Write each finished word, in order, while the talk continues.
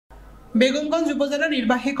বেগমগঞ্জ উপজেলা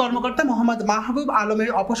নির্বাহী কর্মকর্তা মোহাম্মদ মাহবুব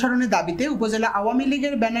আলমের অপসারণের দাবিতে উপজেলা আওয়ামী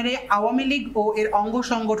লীগের ব্যানারে আওয়ামী লীগ ও এর অঙ্গ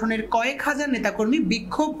সংগঠনের কয়েক হাজার নেতাকর্মী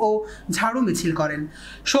বিক্ষোভ ও ঝাড়ু মিছিল করেন।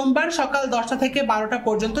 সোমবার সকাল 10টা থেকে 12টা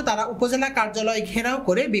পর্যন্ত তারা উপজেলা কার্যালয় ঘেরাও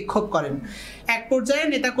করে বিক্ষোভ করেন। এক পর্যায়ে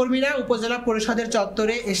নেতাকর্মীরা উপজেলা পরিষদের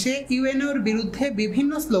চত্বরে এসে ইউএনও'র বিরুদ্ধে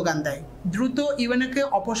বিভিন্ন স্লোগান দেয়। দ্রুত ইউএনওকে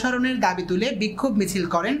অপসারণের দাবি তুলে বিক্ষোভ মিছিল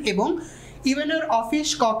করেন এবং ইউএনও'র অফিস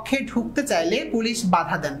কক্ষে ঢুকতে চাইলে পুলিশ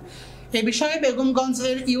বাধা দেন। এ বিষয়ে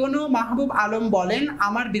বেগমগঞ্জের ইউএনও মাহবুব আলম বলেন,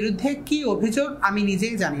 আমার বিরুদ্ধে কি অভিযোগ আমি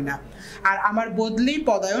নিজেই জানি না, আর আমার বদলি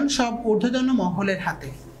পদায়ন সব ঊর্ধ্বতন মহলের হাতে।